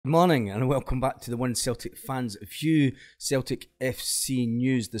Morning and welcome back to the One Celtic Fans View Celtic FC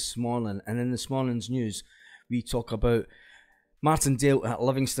news this morning. And in this morning's news, we talk about Martin Dale at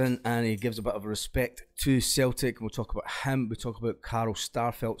Livingston, and he gives a bit of respect to Celtic. We'll talk about him. We talk about Carl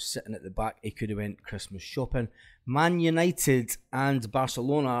Starfelt sitting at the back. He could have went Christmas shopping. Man United and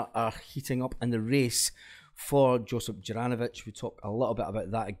Barcelona are heating up in the race for Josip Juranovic. We talk a little bit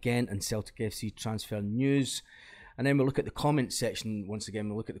about that again in Celtic FC Transfer news. And then we'll look at the comment section. Once again,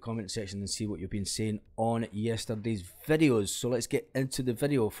 we'll look at the comment section and see what you've been saying on yesterday's videos. So let's get into the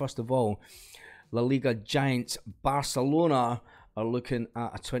video. First of all, La Liga giants Barcelona are looking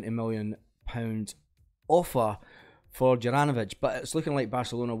at a £20 million offer for Juranovic. But it's looking like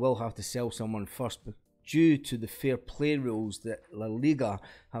Barcelona will have to sell someone first, due to the fair play rules that La Liga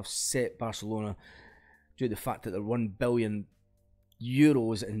have set Barcelona, due to the fact that they're €1 billion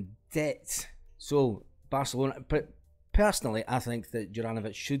in debt. So Barcelona, but personally, I think that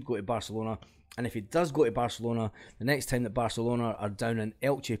Juranovic should go to Barcelona, and if he does go to Barcelona, the next time that Barcelona are down in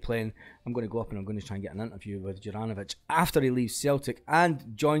Elche playing, I'm going to go up and I'm going to try and get an interview with Juranovic after he leaves Celtic and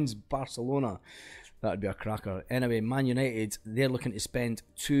joins Barcelona. That would be a cracker. Anyway, Man United, they're looking to spend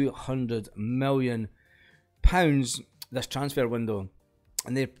 £200 million this transfer window,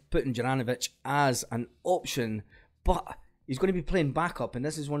 and they're putting Juranovic as an option, but he's going to be playing backup, and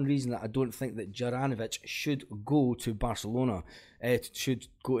this is one reason that I don't think that Juranovic should go to Barcelona, should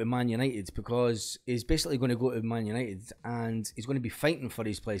go to Man United, because he's basically going to go to Man United and he's going to be fighting for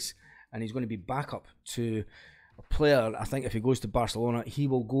his place, and he's going to be backup to a player. I think if he goes to Barcelona, he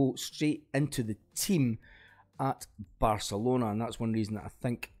will go straight into the team at Barcelona, and that's one reason that I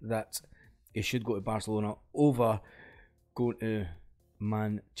think that he should go to Barcelona over going to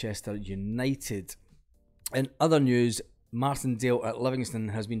Manchester United. In other news, Martin Dale at Livingston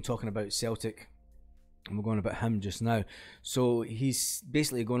has been talking about Celtic, and we're going about him just now. So he's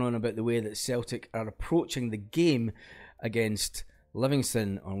basically going on about the way that Celtic are approaching the game against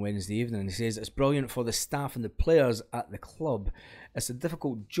Livingston on Wednesday evening. He says, "It's brilliant for the staff and the players at the club. It's a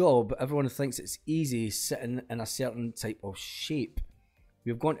difficult job. Everyone thinks it's easy sitting in a certain type of shape.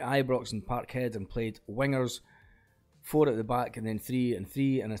 We've gone to Ibrox and Parkhead and played wingers, 4 at the back and then 3 and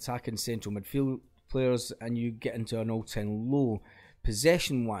 3, and attacking central midfield players, and you get into an all-time low.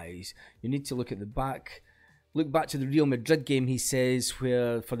 Possession wise, you need to look at the back. Look back to the Real Madrid game," he says,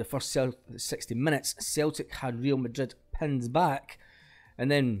 where for the first 60 minutes Celtic had Real Madrid pinned back,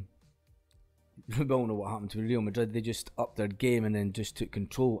 and then we all know what happened to Real Madrid. They just upped their game and then just took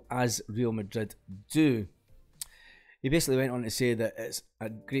control, as Real Madrid do. He basically went on to say that it's a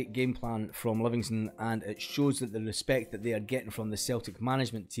great game plan from Livingston, and it shows that the respect that they are getting from the Celtic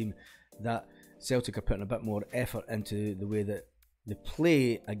management team, that Celtic are putting a bit more effort into the way that they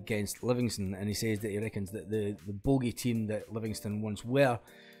play against Livingston. And he says that he reckons that the bogey team that Livingston once were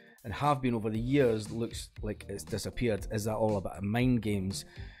and have been over the years looks like it's disappeared. Is that all about mind games?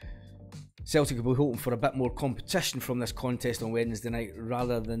 Celtic will be hoping for a bit more competition from this contest on Wednesday night,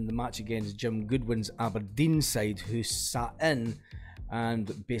 rather than the match against Jim Goodwin's Aberdeen side, who sat in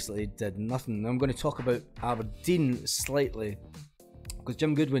and basically did nothing. Now, I'm going to talk about Aberdeen slightly, because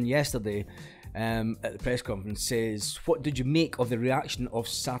Jim Goodwin yesterday at the press conference says, "What did you make of the reaction of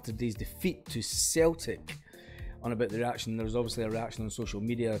Saturday's defeat to Celtic?" On about the reaction, there was obviously a reaction on social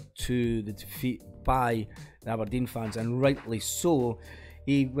media to the defeat by the Aberdeen fans, and rightly so.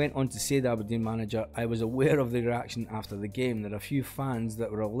 He went on to say, the Aberdeen manager, "I was aware of the reaction after the game. There are a few fans that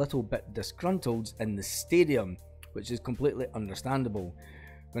were a little bit disgruntled in the stadium, which is completely understandable.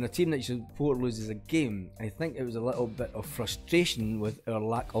 When a team that you support loses a game, I think it was a little bit of frustration with our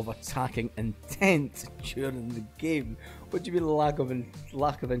lack of attacking intent during the game." What do you mean lack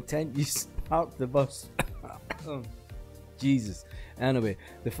of intent? You parked the bus. Oh, Jesus. Anyway,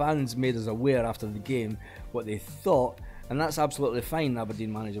 the fans made us aware after the game what they thought, and that's absolutely fine, the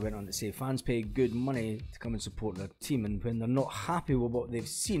Aberdeen manager went on to say. Fans pay good money to come and support their team, and when they're not happy with what they've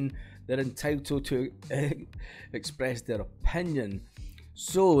seen, they're entitled to express their opinion.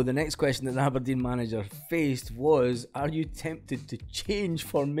 So the next question that the Aberdeen manager faced was, "Are you tempted to change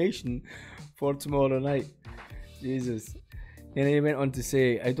formation for tomorrow night?" Jesus. And he went on to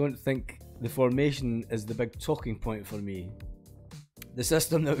say, "I don't think the formation is the big talking point for me. The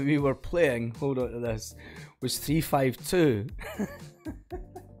system that we were playing," hold on to this, "was 3-5-2.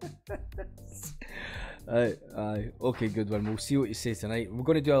 Okay, good one. We'll see what you say tonight. We're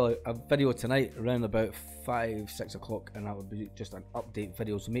going to do a video tonight around about 5-6 o'clock, and that will be just an update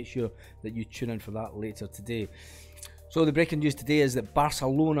video, so make sure that you tune in for that later today. So the breaking news today is that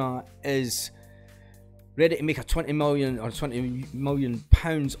Barcelona is ready to make a £20 million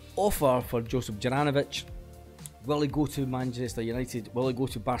offer for Josip Juranovic. Will he go to Manchester United? Will he go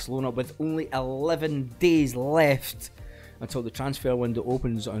to Barcelona? With only 11 days left until the transfer window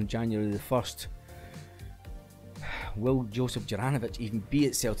opens on January the 1st. Will Josip Juranovic even be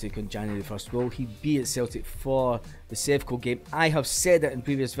at Celtic on January the 1st? Will he be at Celtic for the Sevco game? I have said it in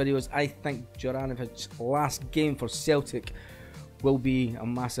previous videos. I think Juranovic's last game for Celtic will be a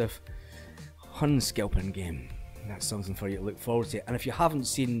massive Hunskelpen game. That's something for you to look forward to. And if you haven't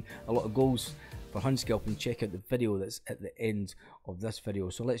seen a lot of goals for Hunskelpen, check out the video that's at the end of this video.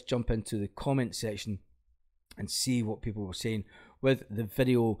 So let's jump into the comment section and see what people were saying with the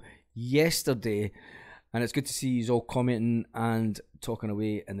video yesterday. And it's good to see you all commenting and talking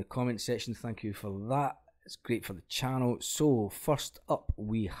away in the comment section. Thank you for that. It's great for the channel. So first up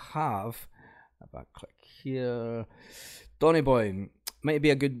we have, if I click here, Donny Boy. Might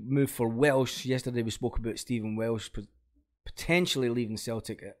be a good move for Welsh. Yesterday we spoke about Stephen Welsh potentially leaving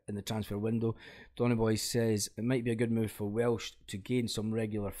Celtic in the transfer window. Donny Boy says it might be a good move for Welsh to gain some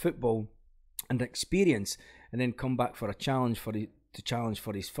regular football and experience, and then come back for a challenge for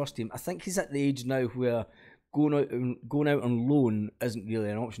his first team. I think he's at the age now where going out on loan isn't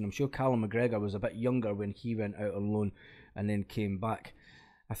really an option. I'm sure Callum McGregor was a bit younger when he went out on loan and then came back.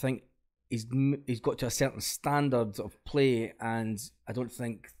 I think he's got to a certain standard of play, and I don't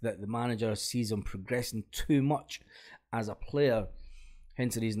think that the manager sees him progressing too much as a player.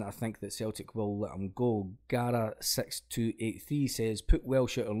 Hence the reason that I think that Celtic will let him go. Gara6283 says, put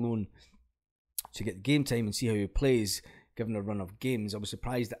Welsh out on loan to get the game time and see how he plays, given a run of games. I was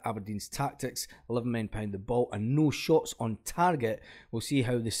surprised at Aberdeen's tactics, 11 men behind the ball and no shots on target. We'll see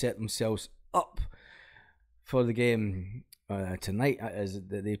how they set themselves up for the game tonight, as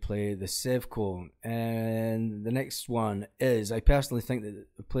that they play the Sevco. And the next one is, I personally think that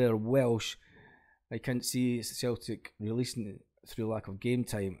the player Welsh, I can't see Celtic releasing it through lack of game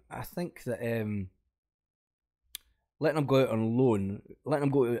time. I think that letting him go out on loan, letting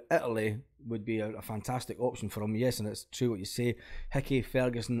him go to Italy would be a fantastic option for him. Yes, and it's true what you say. Hickey,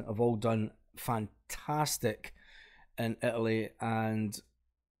 Ferguson have all done fantastic in Italy, and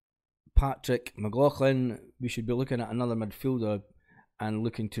Patrick McLaughlin, we should be looking at another midfielder and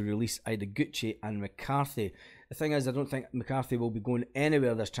looking to release either Gucci and McCarthy. The thing is, I don't think McCarthy will be going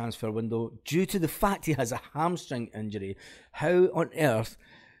anywhere this transfer window due to the fact he has a hamstring injury. How on earth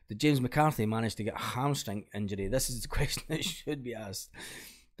did James McCarthy manage to get a hamstring injury? This is the question that should be asked.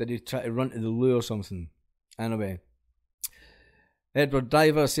 Did he try to run to the loo or something? Anyway, Edward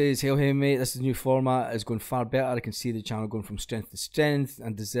Diver says, hail, hey mate, this is a new format, it's going far better. I can see the channel going from strength to strength,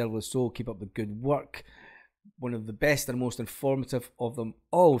 and deservedly so. Keep up the good work. One of the best and most informative of them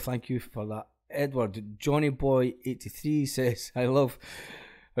all. Thank you for that, Edward. Johnny Boy 83 says, I love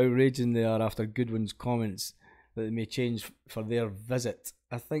how raging they are after Goodwin's comments that they may change for their visit.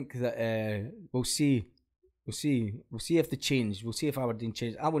 I think that we'll see. We'll see if they change. We'll see if Aberdeen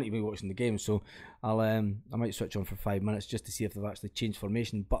change. I won't even be watching the game, so I might switch on for 5 minutes just to see if they've actually changed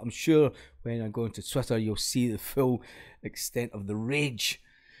formation. But I'm sure when I go into Twitter, you'll see the full extent of the rage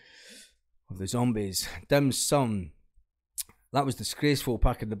of the zombies. Dim Sum. That was disgraceful,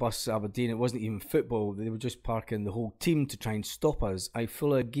 parking the bus at Aberdeen. It wasn't even football. They were just parking the whole team to try and stop us. I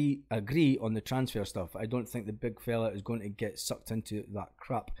fully agree on the transfer stuff. I don't think the big fella is going to get sucked into that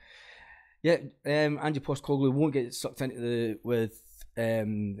crap. Yeah, Andy Postecoglou won't get sucked into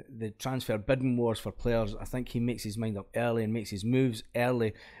the transfer bidding wars for players. I think he makes his mind up early and makes his moves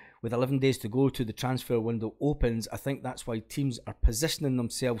early. With 11 days to go to the transfer window opens, I think that's why teams are positioning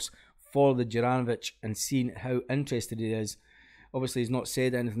themselves for the Juranovic and seeing how interested he is. Obviously, he's not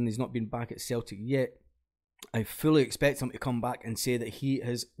said anything. He's not been back at Celtic yet. I fully expect him to come back and say that he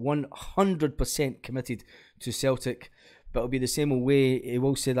is 100% committed to Celtic. But it'll be the same way. He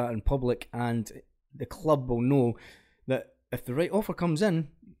will say that in public, and the club will know that if the right offer comes in,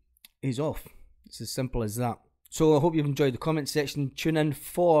 he's off. It's as simple as that. So I hope you've enjoyed the comment section. Tune in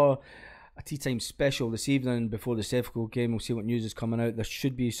for a tea time special this evening before the Sevco game. We'll see what news is coming out. There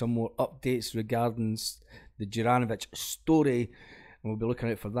should be some more updates regarding the Juranovic story, and we'll be looking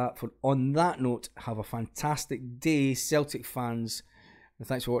out for that. On that note, have a fantastic day, Celtic fans. And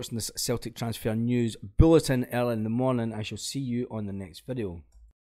thanks for watching this Celtic Transfer News Bulletin early in the morning. I shall see you on the next video.